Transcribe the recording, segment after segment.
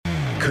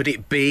Could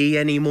it be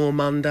any more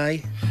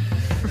Monday?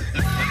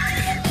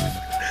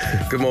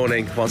 Good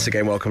morning. Once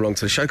again, welcome along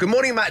to the show. Good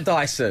morning, Matt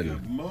Dyson.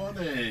 Good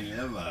morning.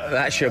 Hello.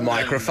 That's your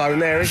microphone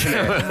there, isn't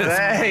it?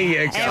 There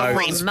you go.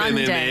 Someone's been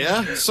in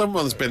here.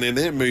 Someone's been in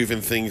here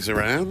moving things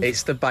around.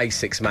 It's the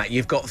basics, Matt.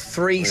 You've got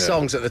three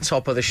songs at the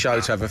top of the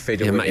show to have a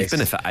fiddle with. Matt, you've been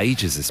here for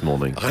ages this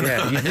morning.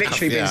 Yeah, you've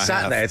literally been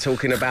sat there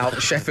talking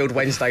about Sheffield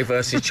Wednesday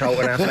versus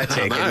Charlton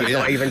Athletic, and you've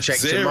not even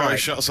checked your mic. 0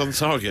 shots on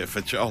target for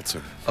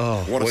Charlton.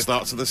 Oh, what a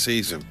start to the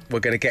season.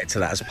 We're going to get to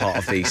that as part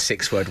of the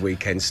six-word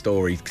weekend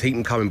story. Keep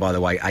them coming, by the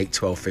way, 8,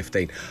 12,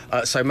 15.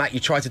 So, Matt, you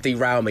tried to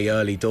derail me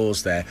early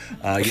doors there.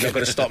 You're not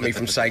going to stop me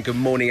from saying good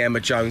morning,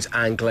 Emma Jones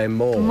and Glenn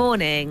Moore. Good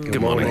morning.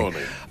 Good morning.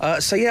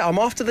 So, I'm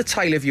after the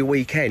tale of your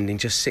weekend in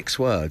just 6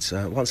 words.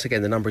 Once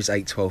again, the number is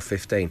 8, 12,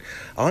 15.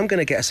 I'm going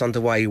to get us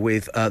underway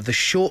with the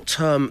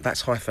short-term,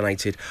 that's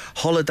hyphenated,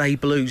 holiday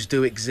blues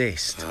do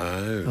exist.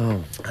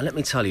 Oh. And let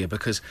me tell you,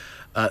 because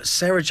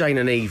Sarah Jane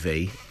and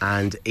Evie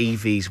and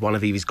one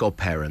of Evie's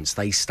godparents,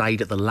 they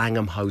stayed at the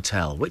Langham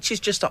Hotel, which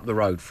is just up the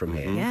road from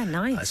here. Yeah,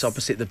 nice. It's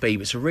opposite the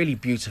Beeb. It's a really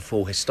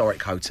beautiful,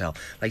 historic hotel.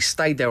 They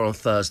stayed there on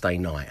Thursday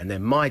night, and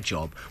then my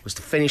job was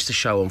to finish the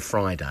show on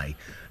Friday,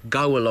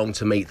 go along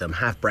to meet them,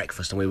 have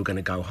breakfast, and we were going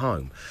to go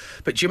home.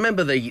 But do you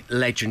remember the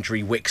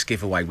legendary Wix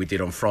giveaway we did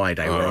on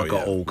Friday where I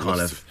got all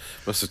kind of...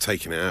 Must have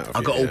taken it out of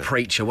I got all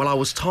preacher. Well, I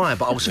was tired,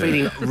 but I was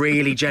feeling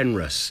really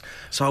generous.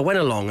 So I went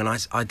along and I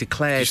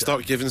declared... Did you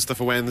start giving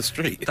stuff away in the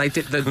street? They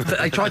did.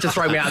 They tried to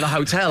throw me out of the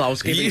hotel. I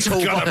was giving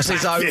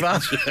toolboxes over.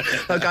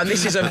 I'm going,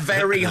 this is a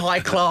very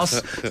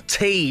high-class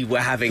tea we're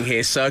having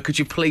here, sir. Could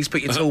you please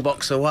put your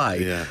toolbox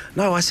away? Yeah.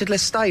 No, I said,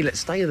 let's stay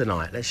the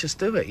night. Let's just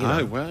do it, you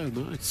know. Oh, wow,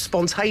 nice.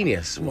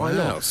 Spontaneous. Why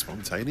not?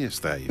 Spontaneous,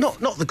 Dave. Not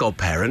the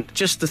godparent,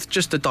 just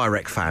the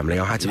direct family.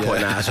 I had to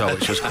point that as well,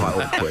 which was quite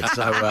awkward.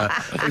 So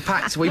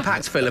we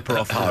packed Philippa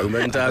off home,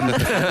 and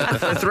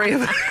the three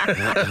of us...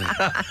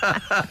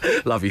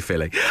 Love you,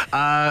 Philly.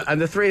 And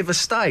the three of us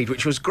stayed,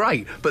 which was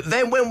great. But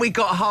then when we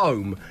got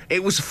home,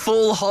 it was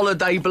full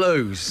holiday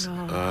blues.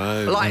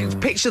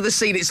 Picture the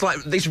scene. It's like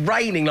it's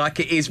raining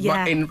like it is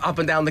up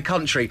and down the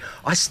country.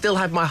 I still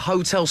had my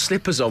hotel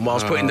slippers on while I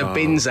was putting the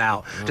bins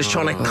out, just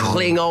trying to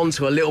cling on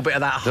to a little bit of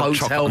that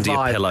hotel under vibe.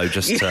 your pillow,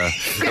 just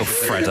little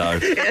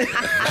Freddo.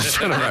 Just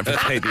trying to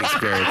replicate the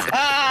experience.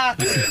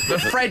 The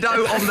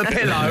Freddo on the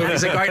pillow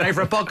is a great name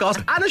for a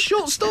podcast and a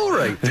short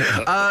story.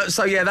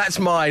 That's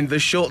mine. The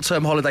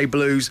short-term holiday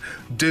blues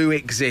do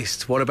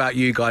exist. What about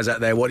you guys out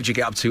there? What did you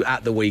get up to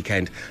at the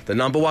weekend? The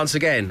number once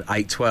again,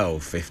 8,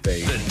 12,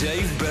 15. The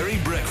Dave Berry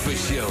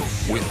Breakfast Show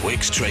with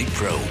Wix Trade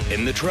Pro.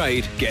 In the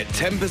trade, get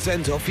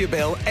 10% off your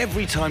bill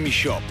every time you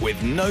shop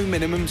with no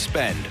minimum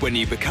spend when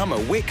you become a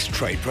Wix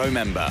Trade Pro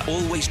member.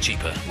 Always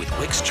cheaper with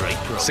Wix Trade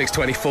Pro.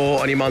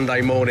 6:24 on your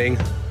Monday morning.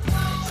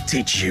 What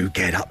did you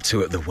get up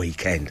to at the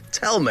weekend?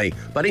 Tell me,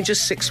 but in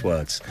just 6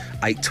 words.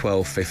 8,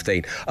 12,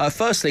 15.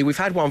 Firstly, we've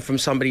had one from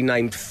somebody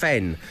named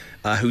Fen,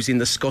 who's in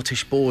the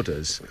Scottish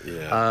borders,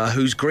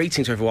 whose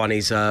greeting to everyone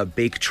is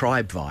Big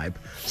Tribe Vibe.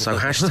 So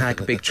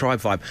hashtag Big Tribe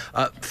Vibe.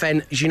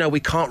 Fen, as you know, we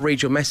can't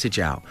read your message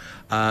out.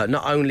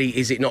 Not only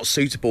is it not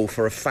suitable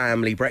for a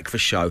family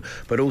breakfast show,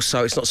 but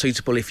also it's not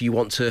suitable if you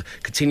want to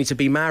continue to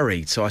be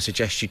married. So I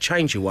suggest you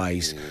change your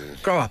ways,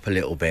 grow up a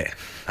little bit,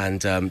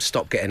 and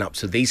stop getting up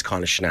to these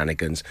kind of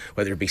shenanigans,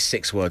 whether it be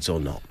 6 words or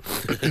not.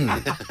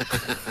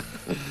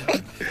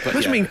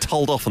 Imagine being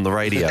told off on the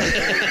radio.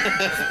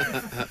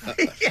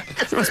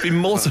 It must be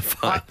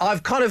mortifying.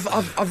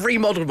 I've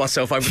remodelled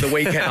myself over the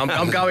weekend.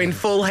 I'm going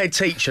full head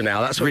teacher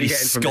now. That's what you're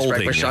getting from this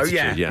breakfast show.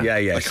 Yeah.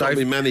 There can't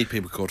be many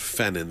people called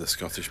Fen in the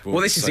Scottish borders.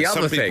 Well, this is the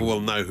other thing. Some people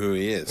will know who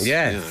he is.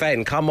 Yeah,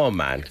 Fen, come on,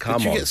 man. Come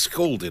on. Did you get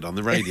scolded on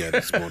the radio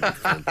this morning,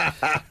 Fen?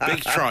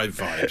 Big tribe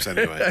vibes,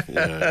 anyway.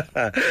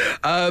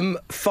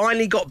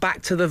 Finally got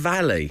back to the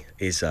Valley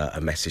is a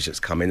message that's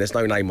come in. There's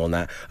no name on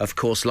that. Of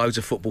course, loads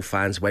of football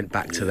fans went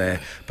back to their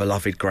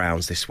beloved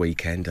grounds this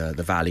weekend,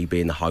 the Valley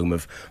being the home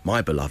of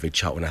my beloved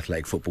Charlton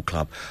Athletic Football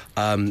Club.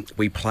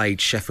 We played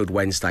Sheffield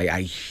Wednesday, a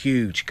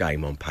huge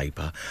game on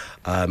paper.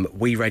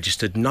 We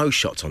registered no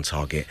shots on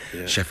target.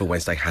 Sheffield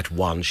Wednesday had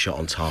 1 shot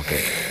on target,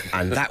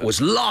 and that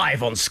was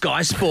live on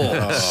Sky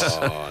Sports.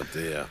 Oh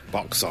dear,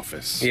 box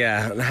office.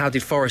 Yeah, and how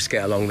did Forest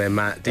get along then,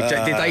 Matt? Did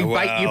they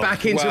bait you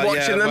back into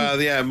watching them?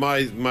 Well, yeah,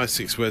 my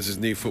 6 words is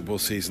new football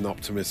season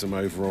optimism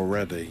over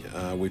already.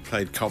 We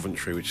played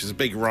Coventry, which is a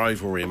big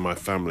rivalry in my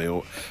family.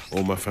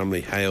 All my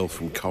family hail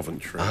from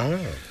Coventry.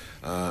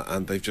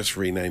 And they've just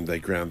renamed their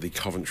ground the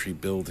Coventry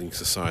Building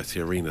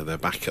Society Arena. They're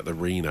back at the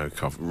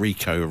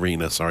Rico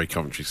Arena,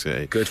 Coventry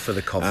City. Good for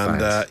the Cov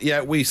fans.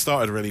 And we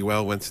started really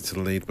well, went into the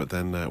lead, but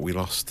then we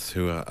lost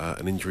to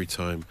an injury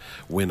time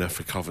winner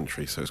for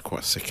Coventry, so it's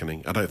quite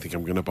sickening. I don't think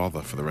I'm going to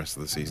bother for the rest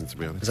of the season, to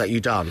be honest. Is that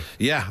you done?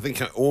 Yeah,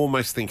 I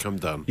almost think I'm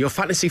done. Your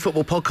fantasy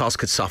football podcast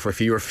could suffer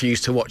if you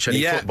refuse to watch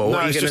any football.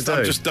 What are you going to do?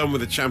 I'm just done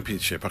with the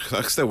Championship. I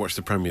can still watch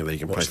the Premier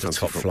League and play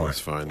fantasy football. It's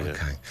fine.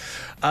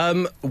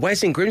 Okay.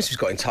 Wes in Grimsby's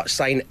got in touch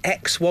saying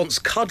X wants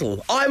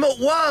cuddle. I'm at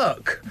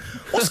work.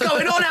 What's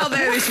going on out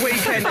there this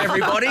weekend,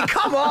 everybody?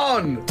 Come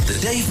on. The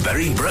Dave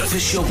Berry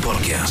Breakfast Show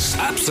Podcast.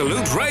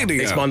 Absolute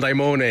Radio. It's Monday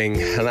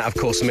morning, and that, of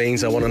course,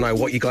 means I want to know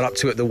what you got up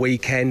to at the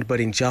weekend, but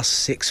in just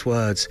 6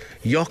 words.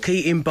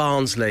 Yockey in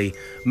Barnsley,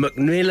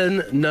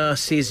 Macmillan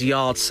Nurses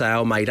Yard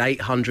Sale made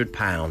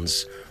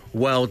 £800.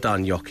 Well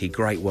done, Yockey.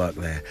 Great work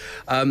there.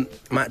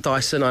 Matt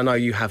Dyson, I know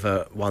you have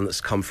one that's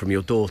come from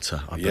your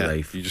daughter, I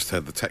believe. You just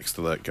heard the text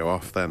alert go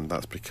off then.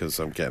 That's because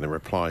I'm getting a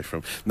reply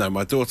from... No,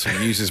 my daughter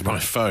uses my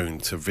phone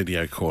to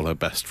video call her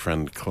best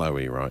friend,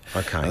 Chloe, right?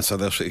 Okay. And so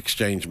they'll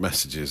exchange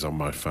messages on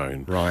my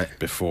phone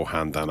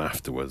beforehand and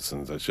afterwards.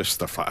 And there's just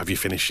stuff like, have you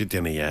finished your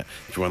dinner yet?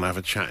 Do you want to have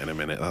a chat in a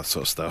minute? That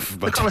sort of stuff.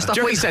 The kind of stuff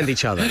we send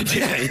each other.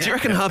 Yeah, do you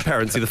reckon her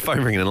parents see the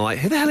phone ringing and are like,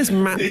 who the hell is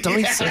Matt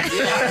Dyson?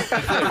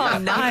 Oh,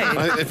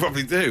 no. They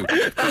probably do. Is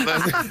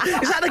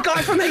that the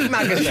guy from Heat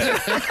magazine?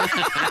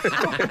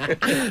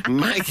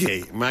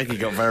 Maggie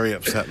got very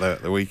upset though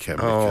at the weekend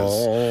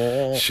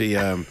because she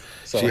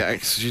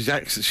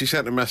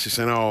sent a message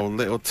saying, "Oh,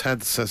 little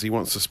Ted says he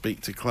wants to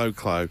speak to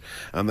Chloe,"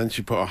 and then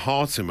she put a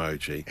heart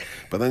emoji,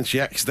 but then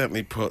she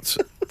accidentally put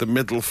the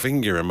middle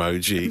finger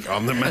emoji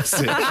on the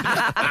message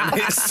and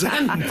hit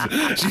send.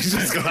 She's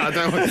just got,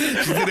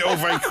 she did it all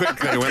very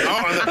quickly. I went,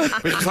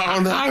 she's like,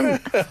 oh no,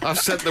 I've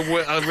said a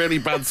really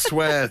bad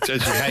swear. She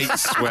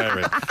hates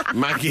swearing.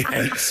 Maggie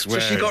hates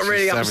swearing. So she got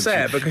really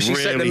upset because she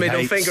sent the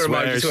middle finger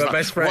emoji to her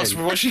best friend.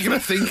 What's she going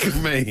to think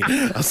of me?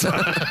 I was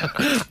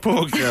like,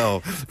 poor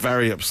girl.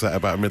 Very upset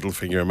about a middle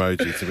finger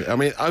emoji. I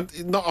mean, I'm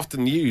not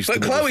often used.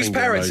 But Chloe's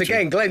parents, emoji.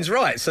 Again, Glenn's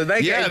right. So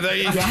they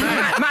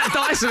Matt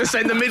Dyson has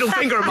sent the middle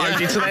finger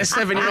emoji to their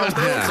 7-year-old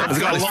daughter. The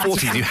guy in his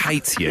 40s who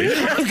hates you.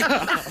 I've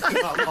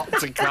got a lot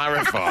to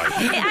clarify.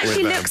 It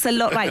actually looks a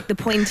lot like the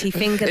pointy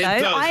finger, though.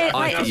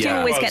 I do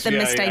always get them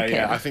mistaken.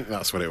 Yeah. I think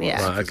that's what it was.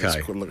 Yeah. Right, okay.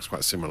 It looks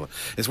quite similar.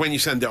 It's when you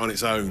send it on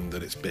its own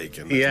that it's big.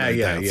 And Yeah.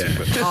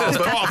 But as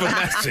part of a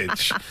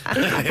message,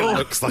 it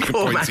looks like a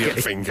pointy up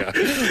finger.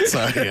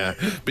 So, yeah,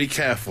 be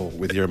careful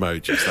with your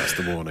emojis. That's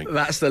the warning.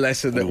 That's the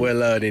lesson that we're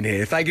learning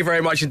here. Thank you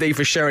very much indeed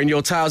for sharing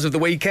your tales of the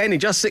weekend in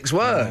just 6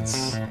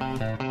 words.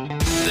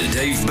 The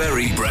Dave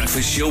Berry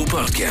Breakfast Show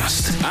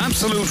Podcast.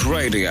 Absolute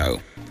Radio.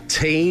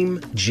 Team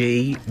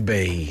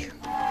GB.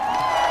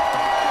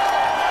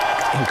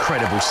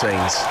 Incredible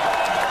scenes.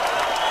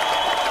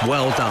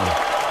 Well done.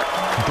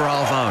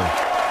 Bravo.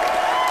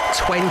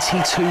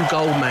 22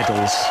 gold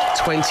medals,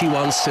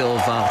 21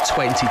 silver,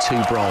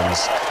 22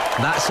 bronze.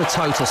 That's a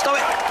total,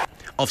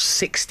 of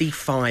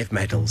 65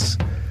 medals.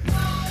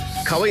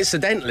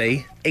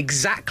 Coincidentally,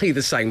 exactly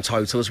the same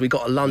total as we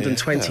got at London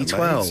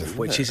 2012, amazing,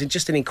 which is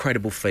just an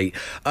incredible feat.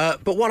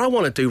 But what I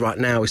want to do right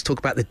now is talk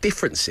about the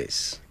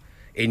differences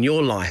in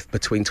your life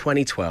between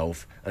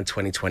 2012 and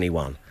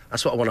 2021.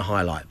 That's what I want to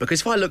highlight.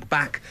 Because if I look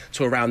back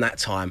to around that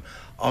time,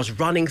 I was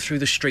running through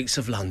the streets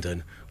of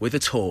London with a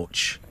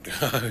torch.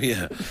 Oh,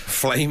 yeah.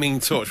 Flaming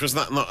torch. Was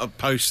that not a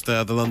post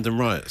the London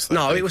riots?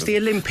 No, it was the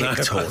Olympic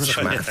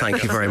torch, Matt.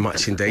 Thank you very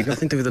much indeed.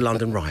 Nothing to do with the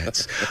London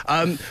riots.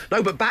 No,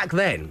 but back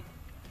then,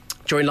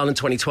 during London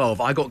 2012,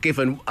 I got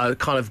given a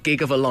kind of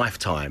gig of a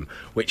lifetime,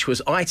 which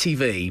was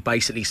ITV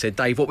basically said,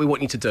 Dave, what we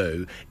want you to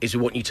do is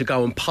we want you to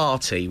go and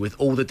party with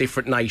all the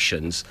different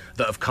nations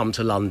that have come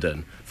to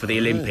London for the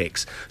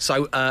Olympics.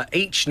 So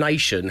each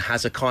nation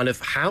has a kind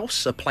of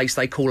house, a place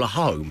they call a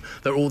home.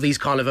 There are all these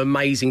kind of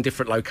amazing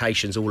different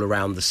locations all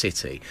around the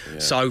city. Yeah.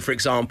 So, for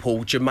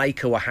example,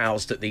 Jamaica were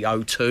housed at the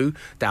O2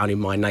 down in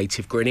my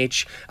native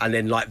Greenwich. And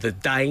then, like, the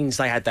Danes,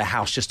 they had their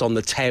house just on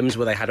the Thames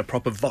where they had a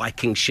proper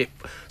Viking ship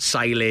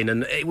sailing.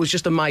 And it was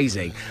just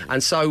amazing.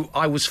 And so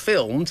I was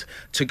filmed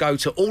to go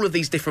to all of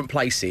these different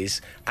places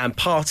and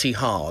party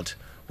hard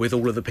with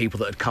all of the people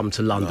that had come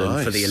to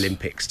London for the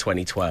Olympics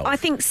 2012. I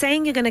think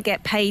saying you're going to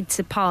get paid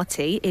to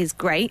party is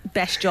great,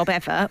 best job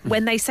ever.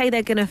 When they say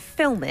they're going to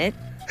film it,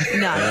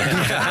 no.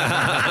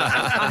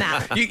 I'm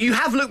out. You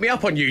have looked me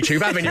up on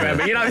YouTube, haven't you,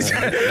 Emma? You know.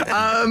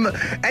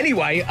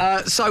 Anyway,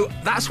 so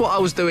that's what I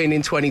was doing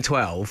in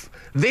 2012.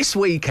 This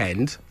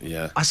weekend,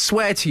 I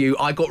swear to you,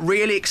 I got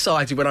really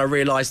excited when I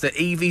realised that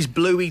Evie's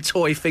Bluey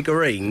toy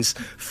figurines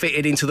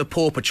fitted into the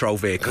Paw Patrol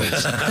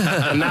vehicles.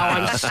 And now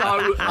I'm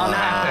so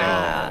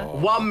unhappy.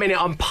 1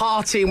 minute I'm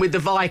partying with the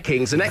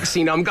Vikings, the next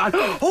thing I'm going,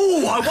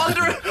 I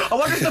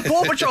wonder if the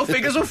Paw Patrol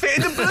figures will fit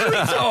in the Bluey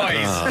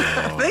toys.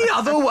 The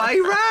other way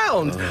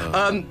round.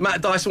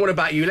 Matt Dyson, what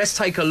about you? Let's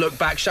take a look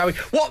back, shall we?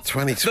 What?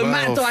 2012. The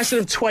Matt Dyson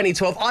of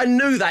 2012. I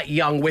knew that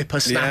young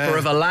whippersnapper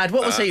of a lad.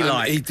 What was he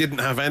like? He didn't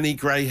have any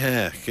grey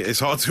hair. It's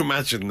hard to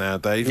imagine now,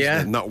 Dave.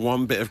 Yeah. Not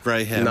one bit of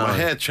grey hair. No. My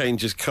hair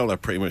changes colour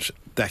pretty much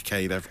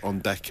decade on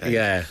decade.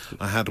 Yeah.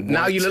 I had white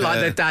now you look hair. like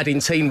their dad in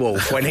Teen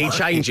Wolf when he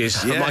changes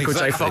for Michael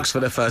J. Fox for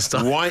the first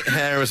time. White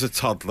hair as a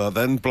toddler,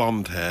 then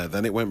blonde hair,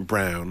 then it went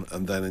brown,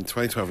 and then in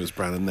 2012 it was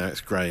brown, and now it's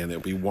grey, and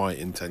it'll be white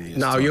in 10 years.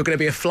 No, time. You're going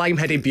to be a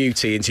flame-headed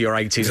beauty into your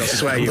 80s, I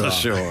swear you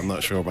are. I'm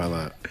not sure about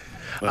that.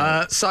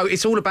 So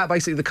it's all about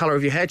basically the colour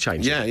of your hair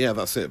changing. Yeah,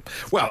 that's it.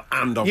 Well,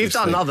 and obviously... You've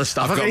done other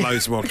stuff, I've got haven't you?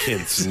 loads more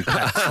kids and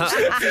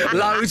pets.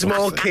 Loads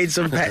more kids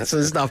and pets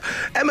and stuff.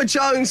 Emma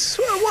Jones,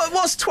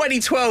 what's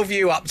 2012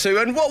 you up to,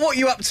 and what are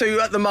you up to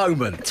at the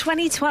moment?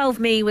 2012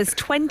 me was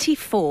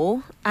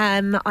 24.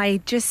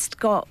 I just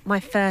got my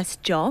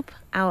first job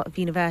out of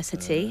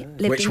university.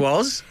 Which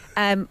was?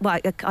 Well,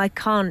 I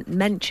can't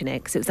mention it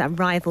because it was that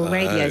rival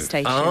radio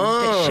station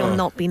that shall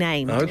not be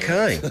named.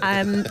 Okay.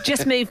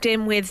 Just moved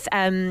in with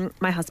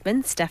my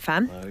husband,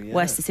 Stefan.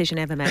 Worst decision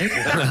ever made.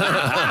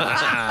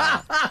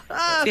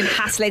 Been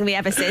hassling me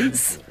ever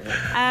since.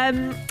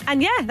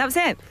 And yeah, that was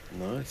it.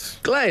 Nice.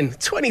 Glenn,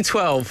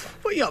 2012,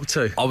 what are you up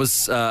to? I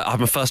had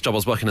my first job. I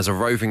was working as a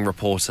roving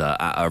reporter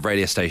at a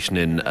radio station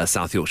in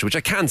South Yorkshire, which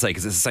I can say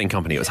because it's the same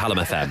company. It was Hallam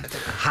FM.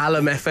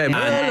 Hallam FM.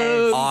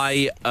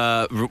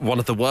 And one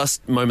of the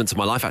worst moments of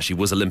my life actually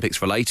was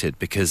Olympics related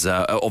because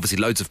obviously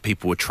loads of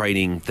people were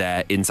training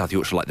there in South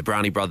Yorkshire, like the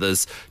Brownie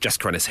brothers,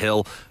 Jessica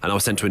Ennis-Hill, and I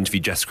was sent to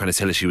interview Jessica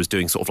Ennis-Hill as she was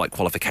doing sort of like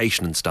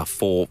qualification and stuff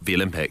for the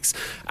Olympics,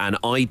 and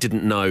I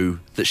didn't know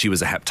that she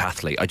was a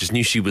heptathlete. I just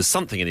knew she was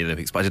something in the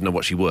Olympics, but I didn't know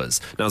what she was.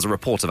 Now, as a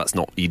reporter, that's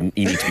not, you need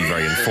to be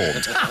very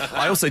informed.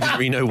 I also didn't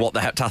really know what the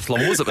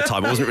heptathlon was at the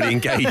time. I wasn't really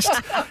engaged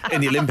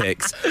in the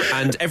Olympics,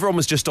 and everyone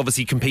was just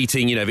obviously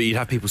competing, you know, you'd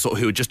have people sort of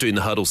who were just doing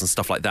the hurdles and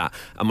stuff like that,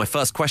 and my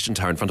first question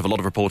to her in front of a lot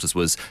of reporters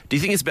was, do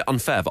you think it's a bit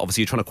unfair, but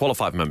obviously you're trying to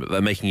qualify for a moment, but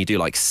they're making you do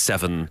like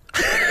 7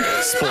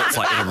 sports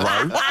like in a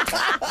row?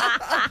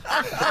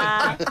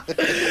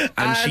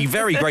 And she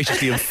very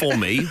graciously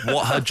informed me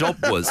what her job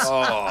was.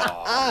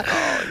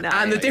 No.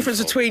 And the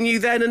difference between you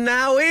then and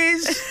now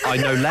is? I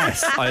know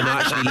less. I know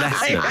actually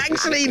less. He now.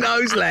 actually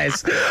knows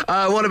less.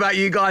 What about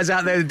you guys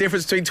out there? The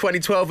difference between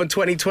 2012 and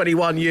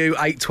 2021, you,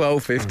 8,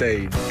 12,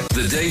 15.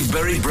 The Dave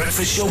Berry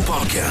Breakfast Show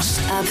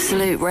Podcast.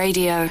 Absolute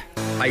Radio.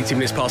 18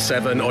 minutes past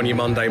 7 on your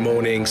Monday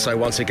morning. So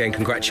once again,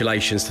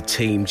 congratulations to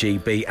Team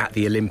GB at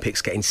the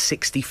Olympics, getting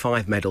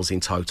 65 medals in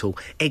total,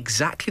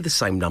 exactly the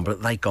same number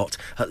that they got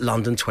at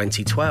London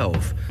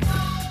 2012.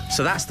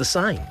 So that's the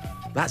same.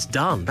 That's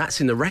done. That's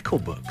in the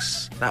record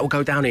books. That will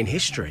go down in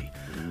history.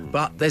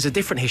 But there's a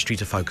different history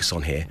to focus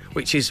on here,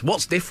 which is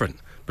what's different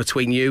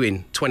between you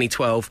in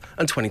 2012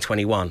 and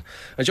 2021.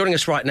 And joining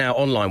us right now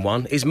on line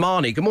 1 is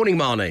Marnie. Good morning,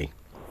 Marnie.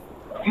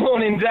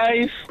 Morning,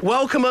 Dave.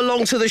 Welcome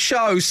along to the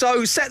show.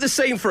 So set the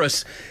scene for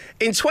us.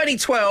 In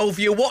 2012,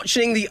 you're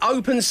watching the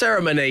open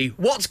ceremony.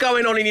 What's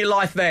going on in your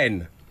life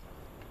then?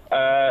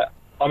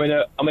 I'm in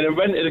a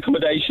rented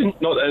accommodation.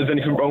 Not that there's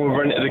anything wrong with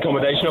rented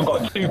accommodation. I've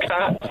got 2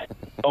 cats.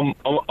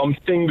 I'm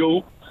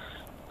single.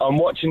 I'm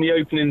watching the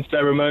opening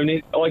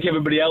ceremony. Like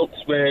everybody else,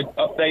 we're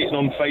updating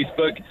on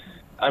Facebook.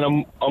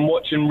 And I'm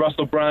watching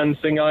Russell Brand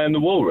sing I Am the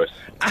Walrus.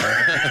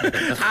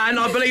 And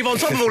I believe on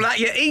top of all that,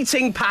 you're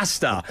eating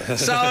pasta.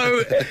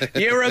 So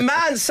you're a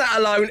man sat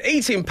alone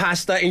eating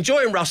pasta,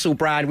 enjoying Russell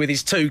Brand with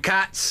his 2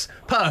 cats.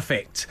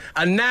 Perfect.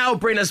 And now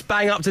bring us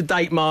bang up to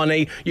date,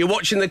 Marnie. You're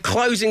watching the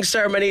closing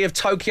ceremony of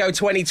Tokyo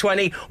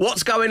 2020.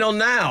 What's going on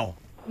now?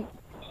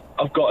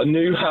 I've got a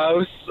new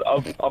house.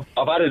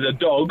 I've added a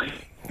dog.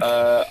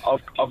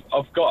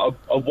 I've got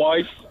a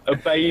wife, a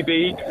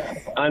baby,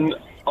 and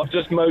I've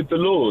just mowed the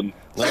lawn.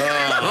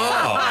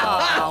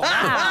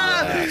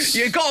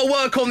 You've got to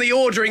work on the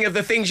ordering of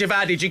the things you've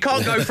added. You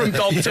can't go from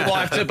dog to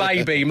wife to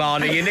baby,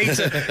 Marnie.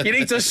 You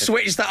need to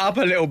switch that up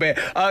a little bit.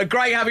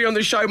 Great having you on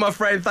the show, my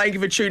friend. Thank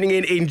you for tuning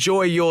in.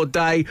 Enjoy your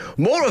day.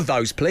 More of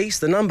those, please.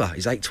 The number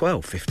is 8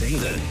 12 15.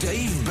 The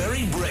Dave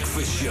Berry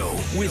Breakfast Show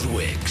with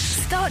Wix.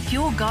 Start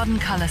your garden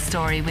colour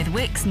story with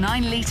Wix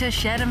 9-litre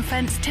shed and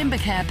fence timber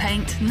care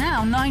paint,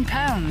 now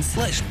 £9.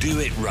 Let's do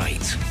it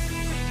right.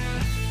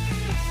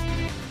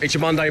 It's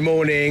your Monday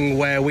morning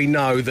where we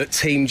know that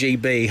Team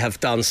GB have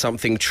done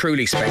something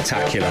truly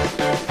spectacular.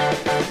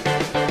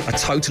 A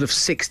total of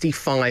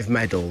 65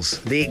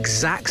 medals, the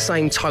exact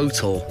same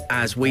total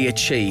as we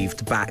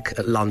achieved back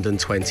at London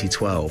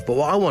 2012. But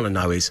what I want to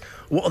know is,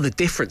 what are the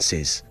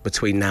differences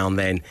between now and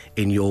then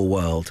in your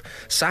world?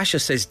 Sasha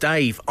says,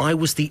 Dave, I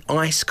was the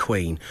ice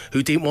queen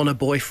who didn't want a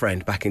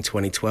boyfriend back in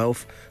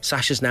 2012.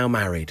 Sasha's now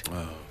married.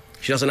 Oh.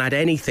 She doesn't add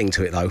anything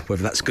to it, though,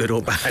 whether that's good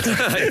or bad.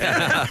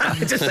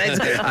 It just says,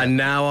 and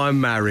now I'm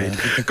married.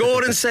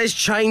 Gordon says,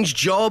 changed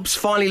jobs,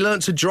 finally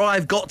learnt to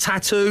drive, got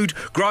tattooed,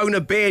 grown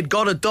a beard,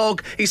 got a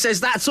dog. He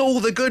says, that's all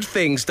the good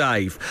things,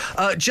 Dave.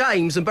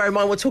 James, and bear in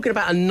mind, we're talking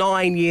about a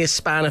 9-year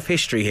span of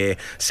history here,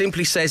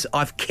 simply says,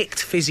 I've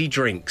kicked fizzy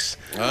drinks.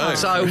 Oh.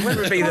 So,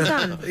 whether it be Well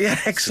done. Yeah,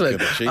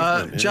 excellent.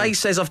 Yeah. Jay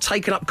says, I've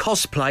taken up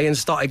cosplay and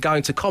started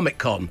going to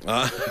Comic-Con.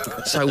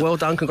 So, well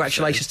done.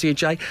 Congratulations to you,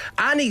 Jay.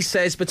 Annie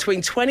says,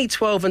 between 2012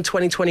 and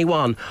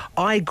 2021,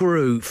 I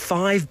grew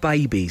 5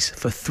 babies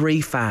for 3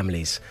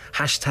 families.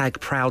 #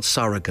 proud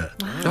surrogate.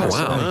 Oh,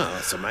 wow.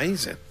 That's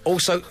amazing.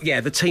 Also,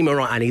 yeah, the team are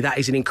right, Annie. That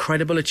is an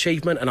incredible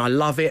achievement, and I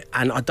love it,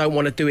 and I don't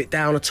want to do it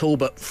down at all,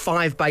 but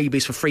 5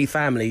 babies for 3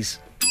 families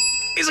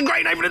is a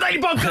great name for the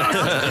Daily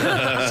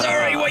Podcast.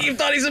 Sorry, what what you've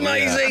done is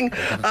amazing.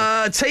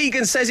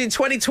 Tegan says, in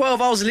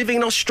 2012, I was living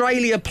in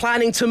Australia,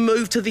 planning to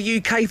move to the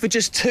UK for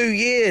just 2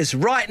 years.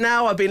 Right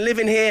now, I've been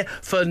living here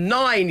for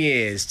 9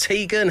 years.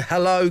 Tegan,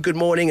 hello, good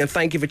morning, and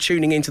thank you for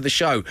tuning into the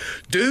show.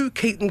 Do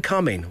keep them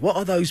coming. What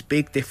are those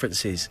big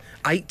differences?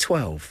 8,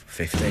 12,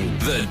 15.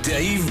 The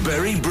Dave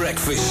Berry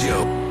Breakfast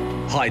Show.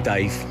 Hi,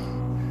 Dave.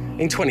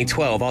 In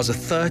 2012, I was a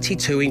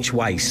 32-inch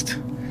waist.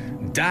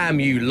 Damn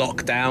you,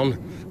 lockdown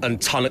and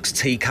Tunnocks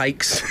tea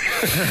cakes.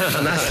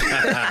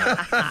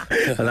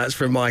 and that's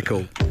from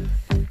Michael.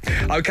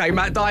 OK,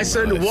 Matt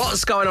Dyson,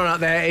 what's going on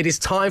out there? It is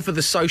time for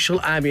the social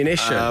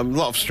ammunition. A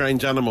lot of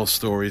strange animal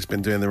stories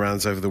been doing the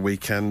rounds over the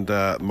weekend.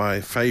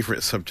 My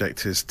favourite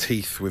subject is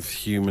fish with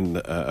human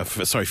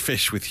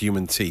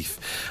teeth.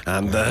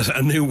 And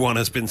a new one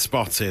has been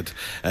spotted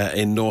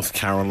in North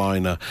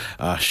Carolina.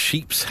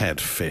 Sheep's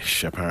head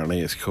fish, apparently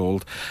it's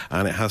called.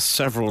 And it has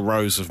several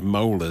rows of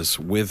molars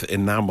with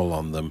enamel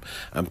on them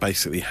and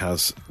basically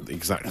has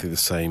exactly the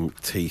same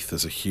teeth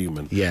as a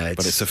human. Yeah,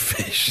 but it's a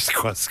fish. It's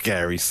quite a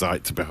scary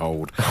sight to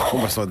behold.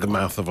 Almost like the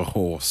mouth of a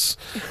horse,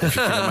 if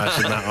you can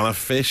imagine that on a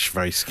fish.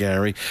 Very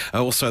scary.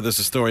 Also, there's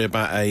a story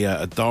about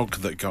a dog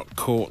that got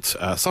caught,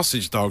 a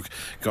sausage dog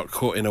got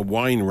caught in a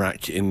wine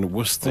rack in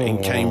Worcester,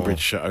 in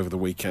Cambridgeshire, over the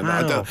weekend.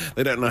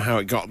 They don't know how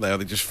it got there.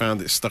 They just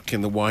found it stuck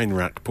in the wine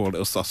rack. Poor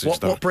little sausage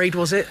dog. What breed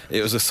was it?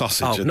 It was a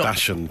sausage, a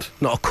Dachshund.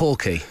 Not a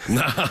Corky.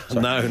 No.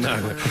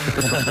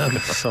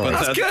 Sorry.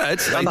 That's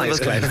good.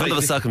 Under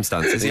the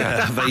circumstances,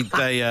 yeah.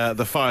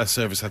 The fire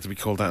service had to be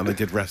called out, and they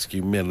did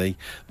rescue Millie,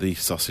 the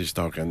sausage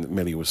dog, and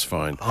Millie was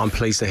fine. I'm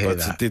pleased to hear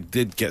that. It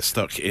did get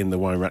stuck in the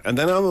wine rack. And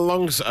then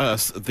along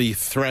the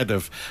thread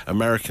of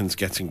Americans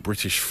getting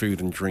British food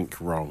and drink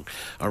wrong,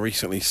 I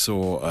recently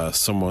saw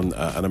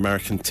an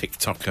American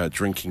TikToker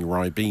drinking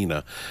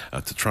Ribena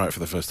to try it for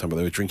the first time, but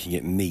they were drinking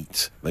it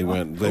neat. They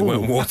weren't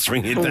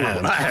watering it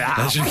down.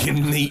 They're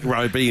drinking neat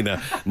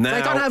Ribena. Now,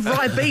 they don't have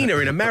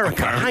Ribena in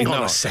America. Hang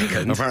on a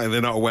second. Apparently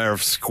they're not aware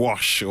of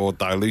squash or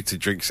diluted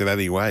drinks in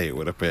any way, it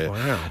would appear.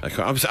 Wow.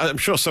 I'm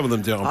sure some of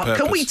them do it on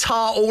purpose. Can we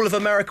tar all of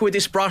America with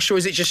this brush, or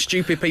is it just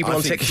stupid people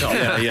on TikTok?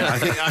 Yeah.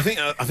 I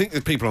think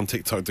the people on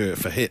TikTok do it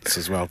for hits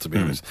as well, to be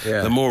honest.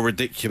 Yeah. The more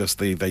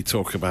ridiculously they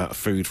talk about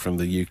food from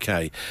the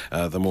UK,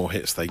 the more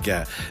hits they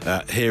get.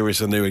 Here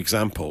is a new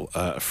example.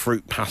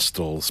 Fruit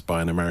pastels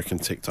by an American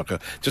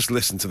TikToker. Just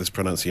listen to this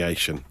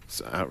pronunciation.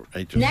 It's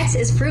outrageous. Next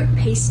is fruit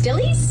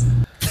pastilles.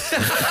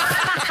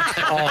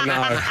 Oh,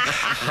 no.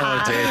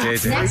 Oh,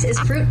 dear. Next is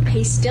fruit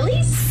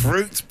pastilles.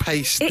 Fruit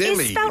pastilles. It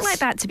is spelled like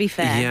that, to be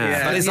fair.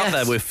 Yeah, but it's up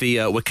there with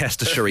the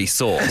Worcestershire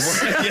sauce.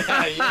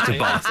 To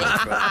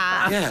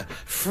Barton.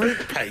 Fruit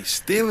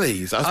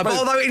pastilles.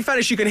 Although, in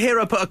fairness, you can hear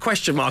her put a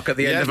question mark at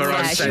the end of her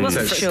own she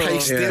wasn't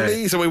sentence. sure.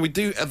 Pastilles. I mean, we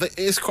do. It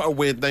is quite a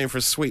weird name for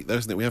a sweet, though,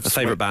 isn't it? We have The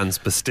favourite band's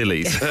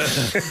Bastilles.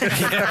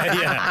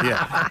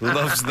 yeah.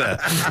 Loves that.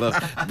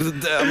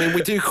 I mean,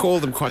 we do call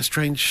them quite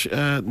strange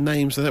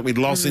names, don't we?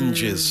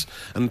 Lozenges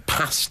and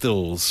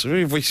pastils.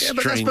 Very, very strange.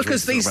 But that's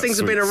because these things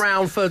have been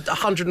around for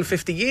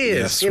 150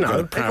 years. Yes,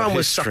 everyone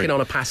was sucking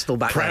on a pastel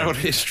back then. Proud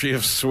history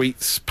of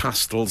sweets,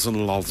 pastils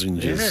and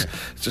lozenges. Yeah.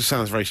 It just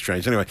sounds very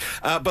strange. Anyway,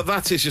 but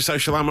that is your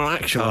social ammo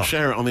action. I'll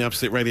share it on the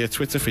Absolute Radio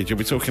Twitter feed. You'll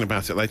be talking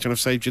about it later, and I've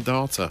saved your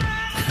data.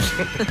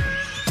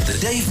 The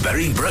Dave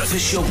Berry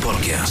Breakfast Show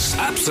Podcast.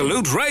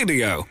 Absolute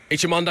Radio.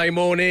 It's your Monday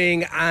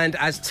morning, and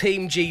as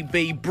Team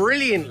GB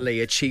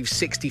brilliantly achieved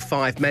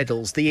 65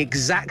 medals, the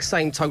exact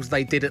same total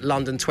they did at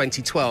London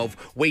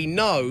 2012, we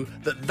know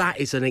that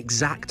is an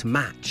exact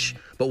match.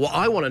 But what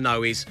I want to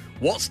know is,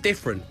 what's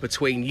different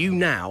between you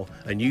now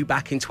and you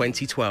back in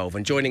 2012?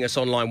 And joining us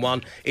on line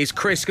one is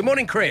Chris. Good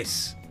morning,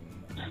 Chris.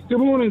 Good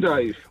morning,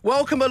 Dave.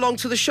 Welcome along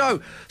to the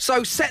show.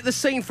 So set the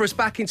scene for us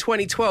back in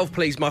 2012,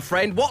 please, my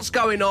friend. What's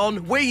going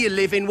on? Where are you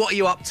living? What are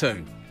you up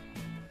to?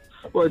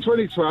 Well, in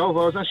 2012,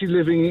 I was actually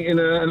living in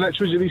an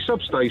electricity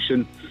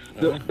substation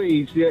that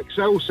feeds the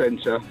Excel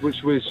Centre,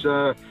 which was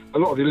a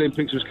lot of the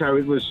Olympics was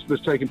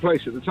taking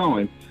place at the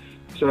time.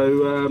 So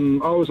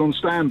I was on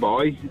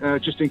standby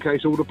just in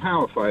case all the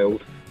power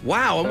failed.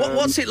 Wow, and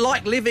what's it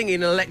like living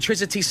in an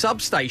electricity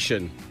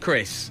substation,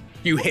 Chris?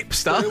 You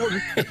hipster.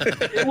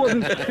 It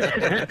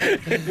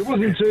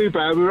wasn't too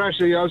bad.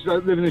 I was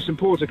living in some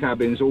porter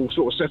cabins, all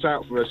sort of set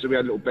out for us. So we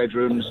had little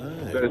bedrooms,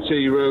 we had a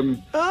tea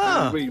room.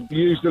 We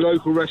used the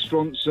local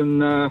restaurants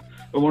and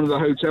one of the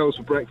hotels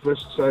for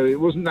breakfast. So it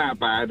wasn't that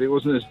bad. It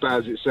wasn't as bad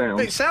as it sounds.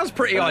 It sounds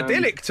pretty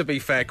idyllic, to be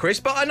fair, Chris.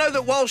 But I know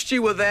that whilst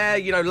you were there,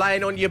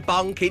 laying on your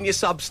bunk in your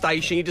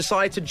substation, you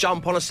decided to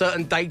jump on a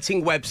certain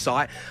dating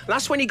website. And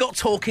that's when you got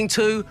talking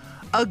to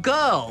a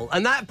girl.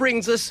 And that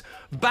brings us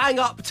bang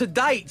up to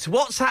date.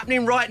 What's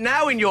happening right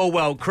now in your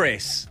world,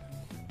 Chris?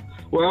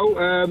 Well,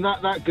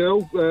 that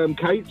girl,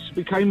 Kate,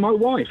 became my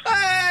wife.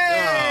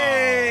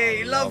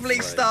 Hey! Lovely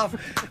stuff.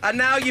 And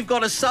now you've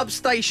got a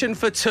substation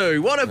for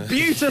two. What a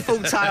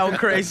beautiful tale,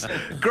 Chris.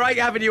 Great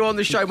having you on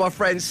the show, my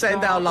friend.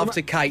 Send our love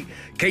to Kate.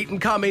 Keep them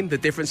coming. The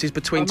differences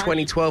between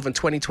 2012 and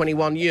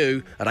 2021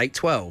 you at 8,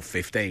 12,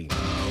 15.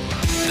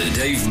 The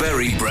Dave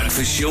Berry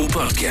Breakfast Show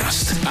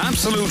Podcast.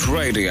 Absolute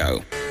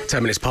Radio.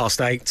 10 minutes past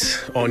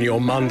 8 on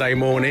your Monday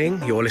morning.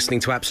 You're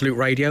listening to Absolute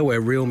Radio, where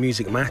real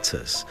music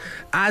matters,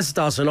 as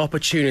does an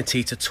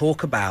opportunity to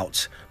talk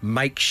about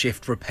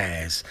Makeshift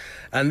Repairs.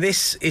 And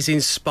this is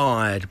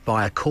inspired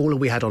by a caller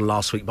we had on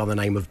last week by the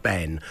name of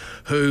Ben,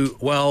 who,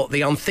 well,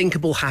 the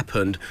unthinkable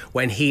happened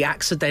when he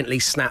accidentally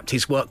snapped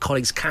his work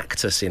colleague's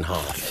cactus in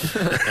half.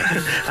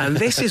 And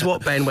this is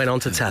what Ben went on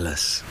to tell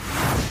us.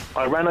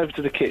 I ran over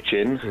to the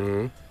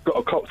kitchen, got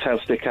a cocktail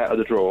stick out of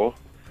the drawer,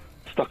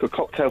 stuck a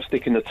cocktail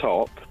stick in the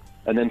top,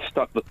 and then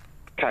stuck the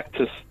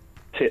cactus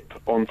tip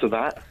onto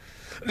that.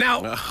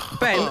 Now,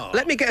 Ben,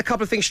 let me get a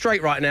couple of things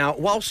straight right now.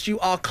 Whilst you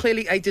are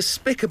clearly a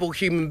despicable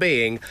human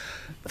being,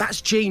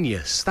 that's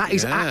genius. That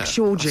is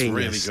actual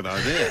genius. That's a really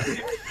good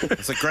idea.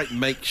 It's a great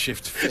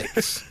makeshift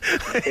fix.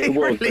 It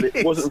was, but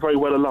it wasn't very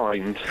well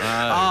aligned.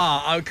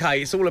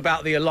 OK. It's all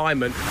about the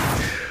alignment.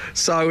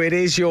 So it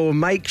is your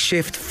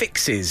makeshift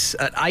fixes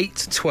at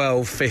 8,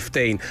 12,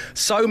 15.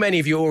 So many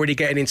of you already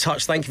getting in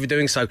touch. Thank you for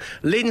doing so.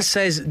 Lynn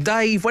says,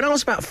 Dave, when I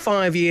was about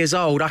 5 years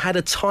old, I had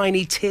a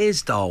tiny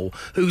tears doll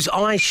whose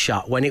eyes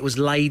shut when it was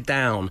laid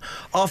down.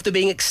 After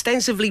being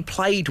extensively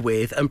played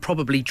with and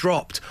probably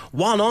dropped,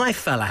 one eye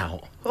fell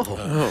out.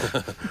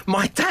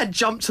 My dad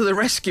jumped to the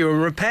rescue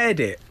and repaired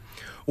it.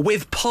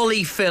 With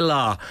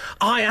polyfiller.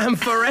 I am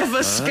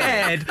forever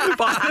scared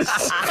by the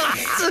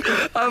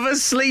sight of a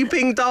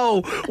sleeping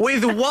doll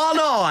with one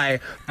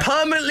eye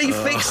permanently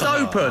fixed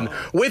open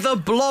with a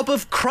blob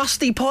of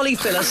crusty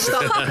polyfiller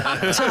stuck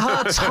to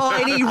her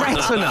tiny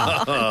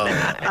retina.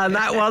 And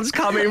that one's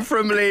coming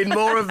from Lynn.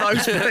 More of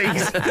those,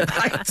 please.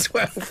 8,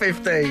 12,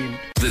 15.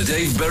 The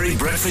Dave Berry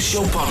Breakfast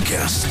Show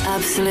Podcast.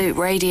 Absolute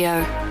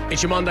Radio.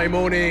 It's your Monday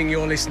morning.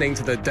 You're listening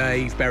to the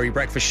Dave Berry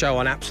Breakfast Show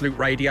on Absolute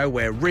Radio,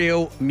 where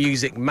real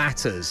music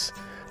matters,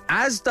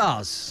 as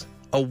does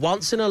a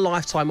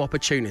once-in-a-lifetime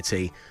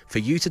opportunity for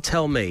you to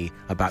tell me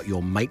about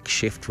your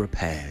makeshift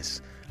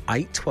repairs.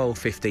 8, 12,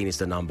 15 is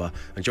the number.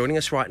 And joining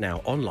us right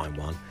now on line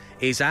 1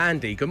 is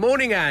Andy. Good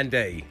morning,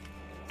 Andy.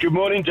 Good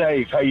morning,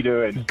 Dave. How you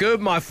doing?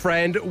 Good, my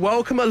friend.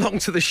 Welcome along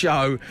to the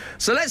show.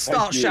 So let's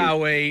start, shall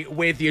we,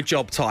 with your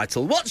job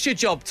title. What's your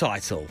job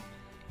title?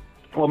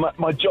 Well,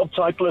 my job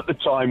title at the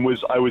time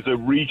was I was a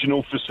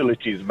regional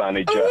facilities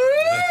manager.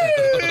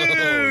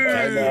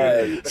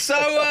 So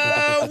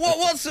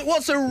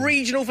what's a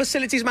regional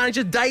facilities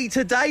manager day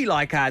to day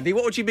like, Andy?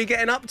 What would you be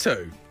getting up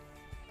to?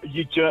 Do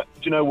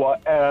you know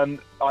what?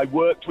 I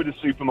worked with a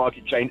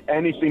supermarket chain.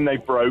 Anything they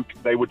broke,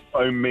 they would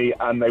phone me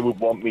and they would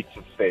want me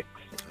to fix.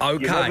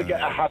 Okay. You never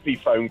get a happy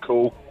phone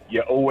call.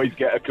 You always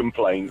get a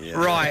complaint.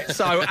 Yeah. Right,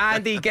 so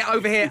Andy, get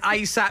over here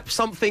ASAP.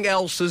 Something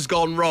else has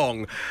gone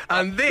wrong.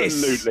 And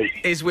this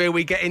is where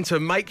we get into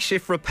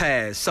makeshift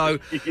repairs. So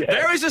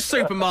there is a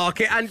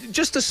supermarket, and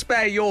just to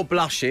spare your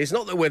blushes,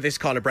 not that we're this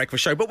kind of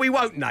breakfast show, but we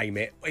won't name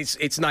it.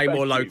 Its name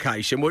or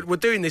location. We're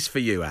doing this for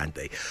you,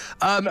 Andy.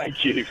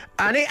 Thank you.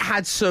 And it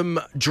had some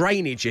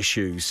drainage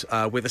issues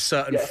with a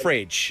certain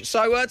fridge.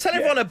 So tell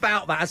everyone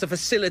about that as a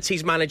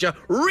facilities manager,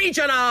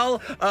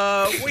 regional.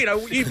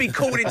 You've been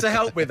called in to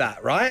help with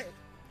that, right?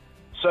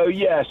 So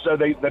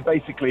they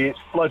basically, it's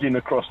flooding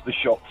across the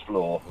shop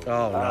floor.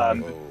 Oh,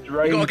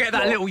 no. You've got to get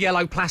that little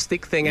yellow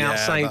plastic thing out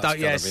saying,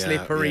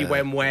 slippery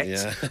when wet.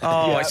 Yeah.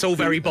 Oh, it's all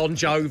very Bon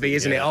Jovi,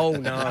 isn't it? Oh,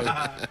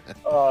 no.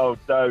 Oh,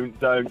 don't.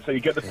 So you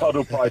get the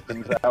puddle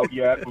pythons out.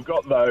 Yeah, we've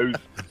got those.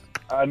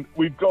 And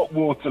we've got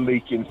water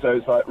leaking. So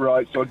it's like,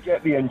 right, so I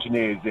get the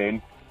engineers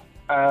in.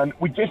 And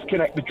we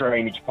disconnect the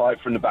drainage pipe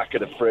from the back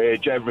of the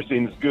fridge.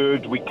 Everything's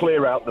good. We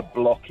clear out the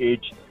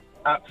blockage.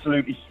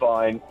 Absolutely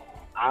fine.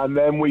 And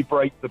then we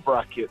break the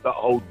bracket that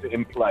holds it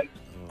in place.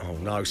 Oh,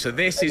 no. So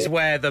this is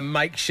where the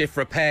makeshift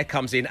repair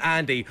comes in.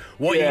 Andy,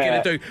 what are you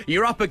going to do?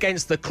 You're up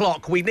against the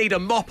clock. We need a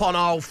mop on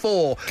aisle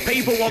 4.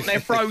 People want their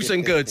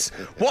frozen goods.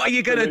 What are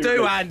you going to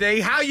do, Andy?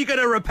 How are you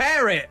going to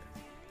repair it?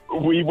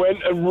 We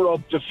went and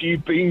robbed a few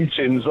bean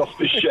tins off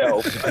the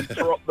shelf and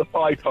dropped the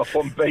pipe up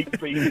on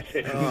baked bean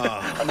tins.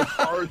 And as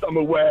far as I'm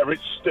aware,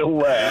 it's still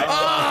there.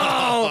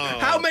 Oh!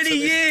 How many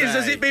years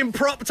has it been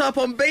propped up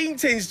on bean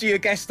tins, do you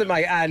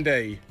guesstimate,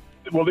 Andy?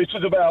 Well, this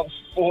was about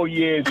 4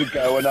 years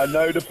ago, and I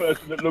know the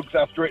person that looks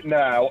after it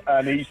now,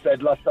 and he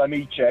said last time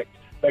he checked,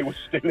 they were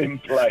still in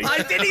place.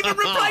 I didn't even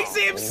replace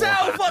it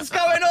himself. What's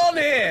going on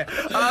here?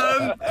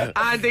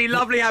 Andy,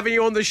 lovely having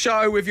you on the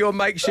show with your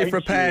makeshift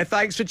repair.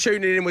 Thanks for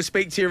tuning in. We'll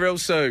speak to you real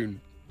soon.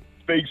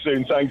 Speak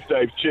soon. Thanks,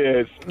 Dave.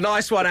 Cheers.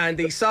 Nice one,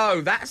 Andy.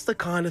 So that's the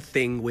kind of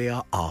thing we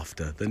are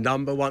after. The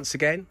number, once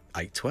again,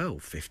 8,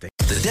 12, 15.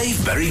 The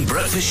Dave Berry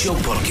Breakfast Show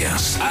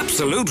Podcast.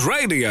 Absolute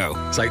Radio.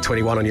 It's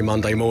 8:21 on your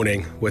Monday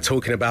morning. We're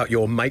talking about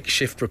your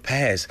makeshift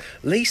repairs.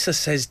 Lisa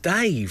says,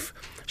 Dave,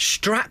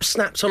 strap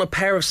snapped on a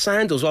pair of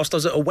sandals whilst I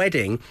was at a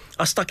wedding.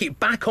 I stuck it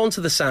back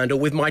onto the sandal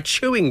with my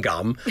chewing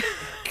gum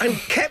and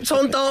kept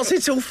on dancing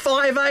till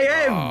 5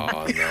 a.m.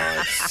 Oh,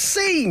 nice.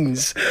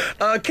 Scenes.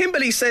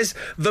 Kimberly says,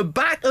 the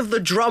back of the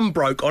drum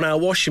broke on our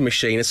washing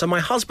machine, and so my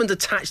husband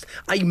attached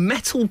a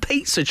metal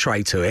pizza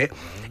tray to it.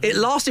 It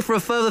lasted for a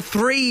further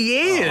 3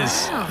 years.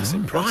 Oh, that's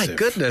impressive. My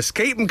goodness.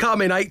 Keep them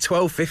coming, 8,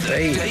 12, 15.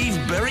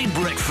 Dave Berry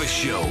Breakfast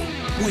Show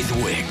with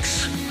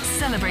Wix.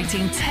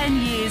 celebrating 10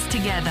 years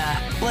together.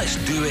 Let's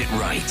do it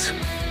right.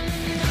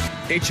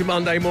 It's your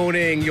Monday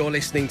morning. You're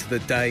listening to the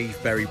Dave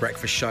Berry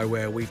Breakfast Show,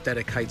 where we've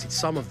dedicated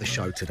some of the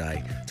show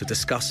today to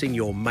discussing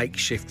your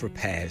makeshift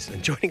repairs.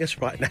 And joining us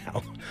right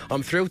now,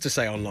 I'm thrilled to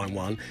say on line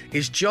one,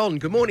 is John.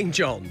 Good morning,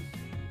 John.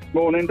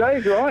 Morning,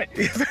 Dave. You all right?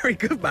 Very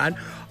good, man.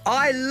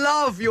 I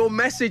love your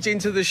message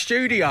into the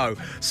studio.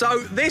 So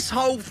this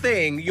whole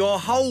thing, your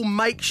whole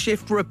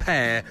makeshift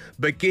repair,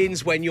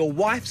 begins when your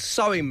wife's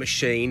sewing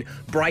machine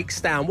breaks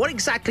down. What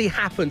exactly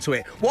happened to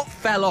it? What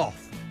fell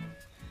off?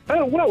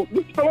 Oh, well,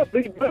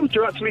 the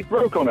motor actually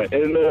broke on it,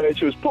 and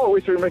she was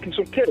partway through making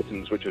some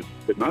curtains, which was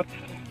a bit mad.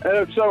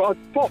 So I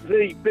popped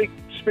the big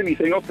spinny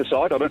thing off the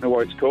side, I don't know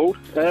what it's called,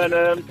 and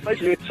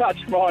basically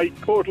attached my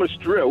cordless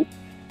drill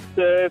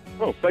to,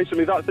 well,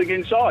 basically that thing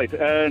inside.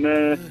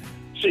 And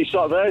she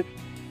sat there,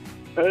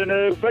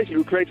 and basically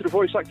we created a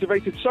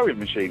voice-activated sewing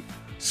machine.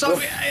 So,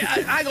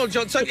 hang on,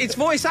 John. So it's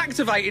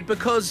voice-activated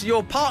because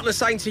your partner's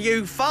saying to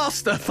you,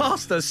 faster,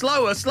 faster,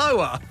 slower,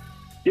 slower.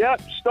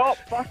 Yep, stop,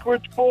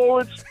 backwards,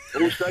 forwards,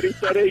 all steady,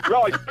 steady,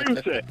 right,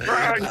 boot it,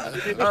 bang,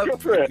 go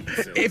for it.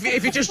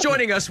 If you're just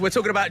joining us, we're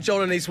talking about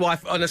John and his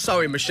wife on a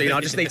sewing machine. I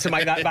just need to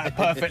make that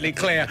perfectly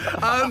clear.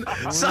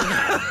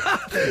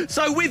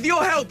 So with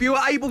your help, you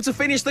were able to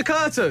finish the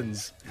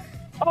curtains?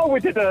 Oh, we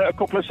did a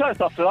couple of sets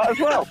after that as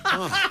well.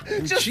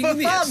 Just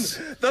genius.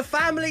 For fun. The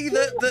family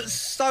that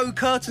sew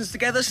curtains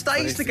together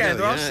stays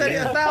together. I've said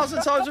it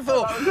 1,000 times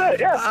before. That was it,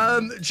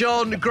 yeah.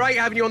 John, great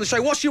having you on the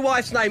show. What's your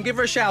wife's name? Give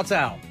her a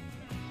shout-out.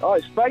 Oh,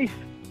 it's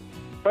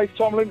Faith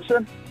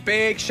Tomlinson.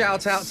 Big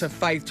shout-out to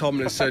Faith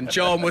Tomlinson.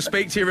 John, we'll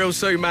speak to you real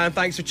soon, man.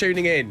 Thanks for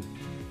tuning in.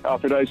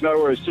 Happy days, no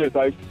worries. Cheers,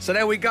 Dave. So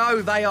there we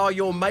go. They are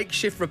your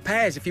makeshift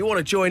repairs. If you want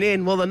to join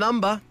in, well, the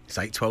number is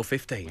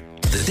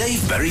 81215. The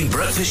Dave Berry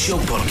Breakfast Show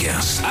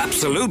Podcast.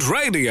 Absolute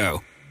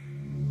Radio.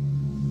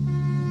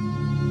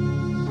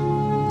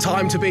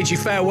 Time to bid you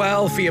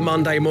farewell for your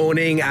Monday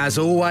morning. As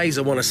always,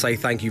 I want to say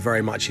thank you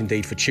very much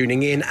indeed for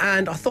tuning in,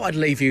 and I thought I'd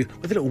leave you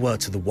with a little word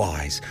to the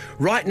wise.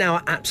 Right now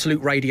at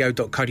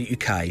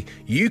absoluteradio.co.uk,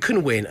 you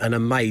can win an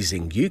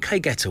amazing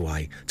UK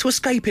getaway to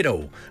escape it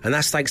all, and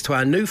that's thanks to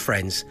our new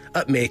friends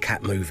at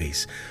Meerkat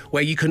Movies,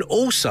 where you can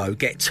also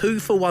get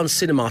 2-for-1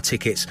 cinema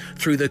tickets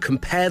through the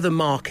Compare the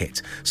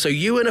Market, so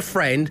you and a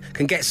friend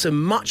can get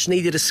some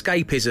much-needed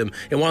escapism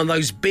in one of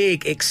those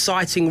big,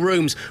 exciting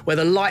rooms where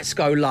the lights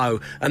go low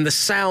and the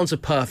sounds are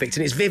perfect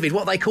and it's vivid.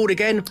 What are they called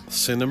again?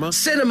 Cinema,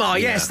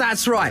 yes,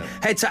 that's right.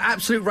 Head to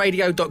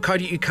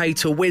absoluteradio.co.uk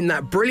to win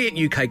that brilliant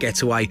UK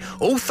getaway,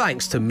 all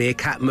thanks to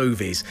Meerkat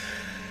Movies.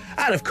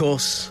 And of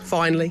course,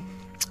 finally,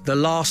 the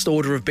last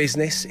order of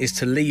business is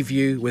to leave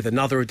you with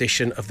another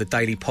edition of the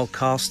Daily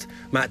Podcast.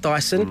 Matt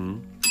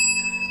Dyson.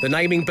 The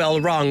naming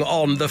bell rung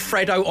on the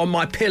Freddo on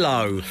my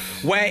pillow.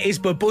 Where is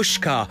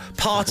Babushka?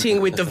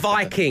 Partying with the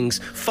Vikings.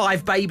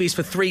 5 babies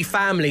for 3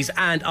 families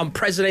and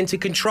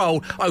unprecedented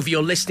control over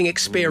your listening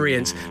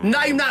experience.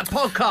 Name that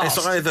podcast.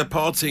 It's either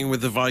Partying with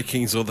the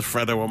Vikings or the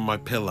Freddo on my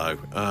pillow.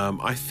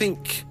 I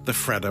think the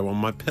Freddo on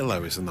my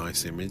pillow is a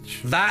nice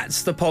image.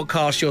 That's the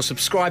podcast you're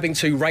subscribing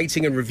to,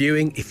 rating and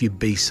reviewing, if you'd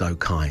be so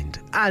kind.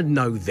 And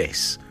know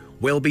this,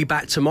 we'll be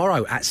back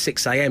tomorrow at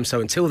 6 a.m.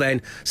 So until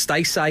then,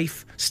 stay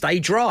safe, stay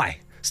dry.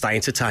 Stay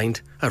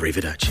entertained.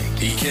 Arrivederci.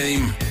 He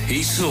came,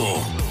 he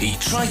saw, he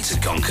tried to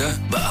conquer,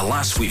 but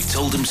alas, we've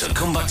told him to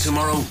come back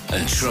tomorrow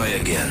and try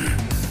again.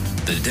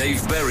 The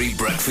Dave Berry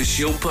Breakfast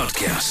Show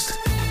Podcast.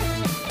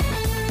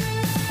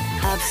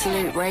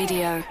 Absolute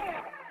Radio.